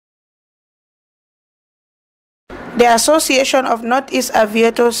The Association of Northeast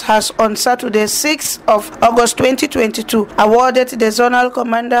Aviators has on Saturday, 6th of August 2022, awarded the zonal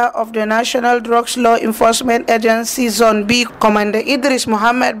commander of the National Drugs Law Enforcement Agency Zone B, Commander Idris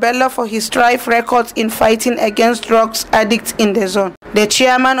Mohammed Bello, for his strive records in fighting against drugs addicts in the zone. The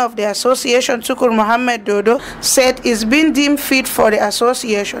chairman of the association, Tukur Muhammad Dodo, said it's been deemed fit for the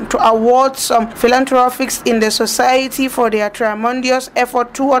association to award some philanthropists in the society for their tremendous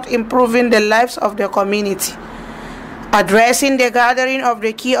effort toward improving the lives of the community. Addressing the gathering of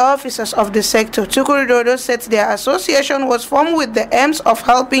the key officers of the sector, Tukur Dodo said their association was formed with the aims of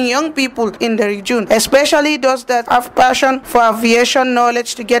helping young people in the region, especially those that have passion for aviation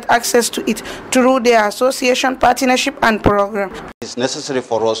knowledge, to get access to it through their association partnership and program. It's necessary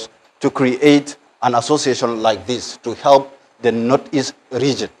for us to create an association like this to help the Northeast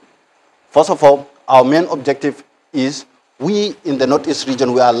region. First of all, our main objective is we in the Northeast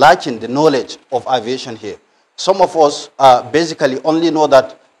region, we are lacking the knowledge of aviation here. Some of us basically only know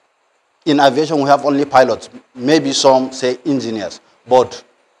that in aviation we have only pilots, maybe some say engineers, but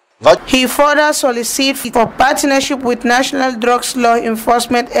he further solicited for partnership with National Drugs Law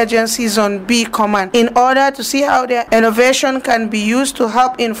Enforcement Agency Zone B Command in order to see how their innovation can be used to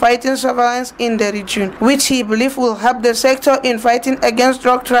help in fighting surveillance in the region, which he believes will help the sector in fighting against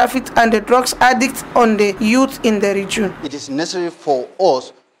drug traffic and the drugs addicts on the youth in the region. It is necessary for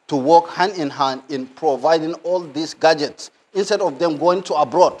us to work hand in hand in providing all these gadgets instead of them going to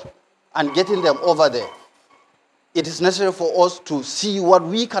abroad and getting them over there. It is necessary for us to see what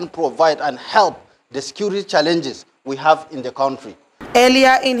we can provide and help the security challenges we have in the country.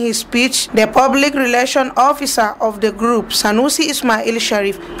 Earlier in his speech, the public relations officer of the group, Sanusi Ismail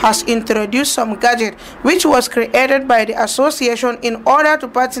Sharif, has introduced some gadget which was created by the association in order to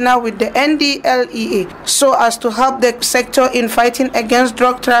partner with the NDLEA so as to help the sector in fighting against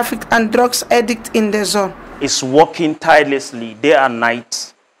drug traffic and drugs addicts in the zone. It's working tirelessly day and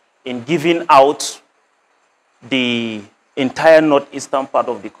night in giving out the entire northeastern part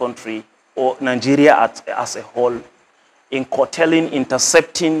of the country, or Nigeria as a whole, in curtailing,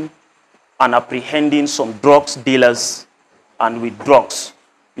 intercepting, and apprehending some drugs dealers and with drugs.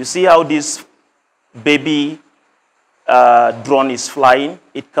 You see how this baby drone is flying?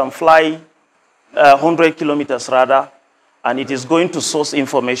 It can fly 100 kilometers rather, and it is going to source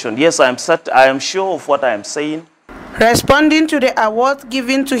information. Yes, I am sure of what I am saying. Responding to the award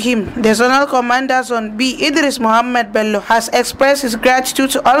given to him, the zonal commander Zone B, Idris Mohammed Bello, has expressed his gratitude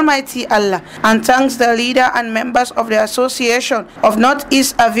to Almighty Allah and thanks the leader and members of the Association of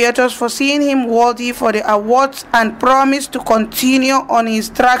Northeast Aviators for seeing him worthy for the awards and promised to continue on his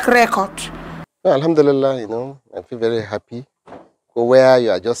track record. Well, alhamdulillah, I feel very happy. Where you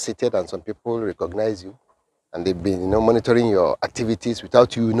are just seated and some people recognize you and they've been monitoring your activities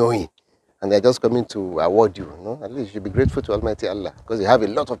without you knowing. And they're just coming to award you, At least you should be grateful to Almighty Allah because you have a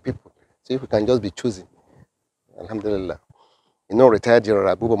lot of people. So if we can just be choosing, alhamdulillah. Retired General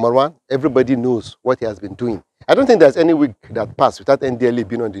Abu Marwan, everybody knows what he has been doing. I don't think there's any week that passed without NDLEA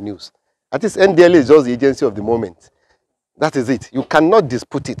being on the news. At least NDLEA is just the agency of the moment. That is it. You cannot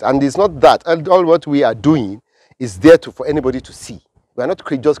dispute it. And it's not that. All what we are doing is there for anybody to see. We are not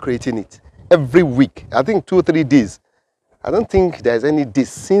just creating it. Every week, I think 2 or 3 days, I don't think there's any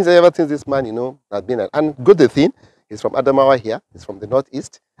ever since this man, has been. And good thing, he's from Adamawa here, he's from the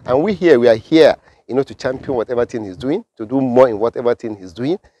Northeast. And we are here, to champion whatever thing he's doing, to do more in whatever thing he's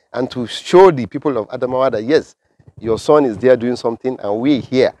doing, and to show the people of Adamawa that, yes, your son is there doing something, and we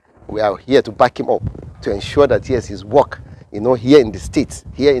are here to back him up, to ensure that, yes, his work, here in the States,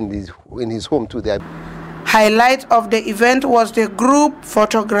 here in his home too. Highlight of the event was the group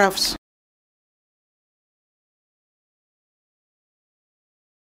photographs.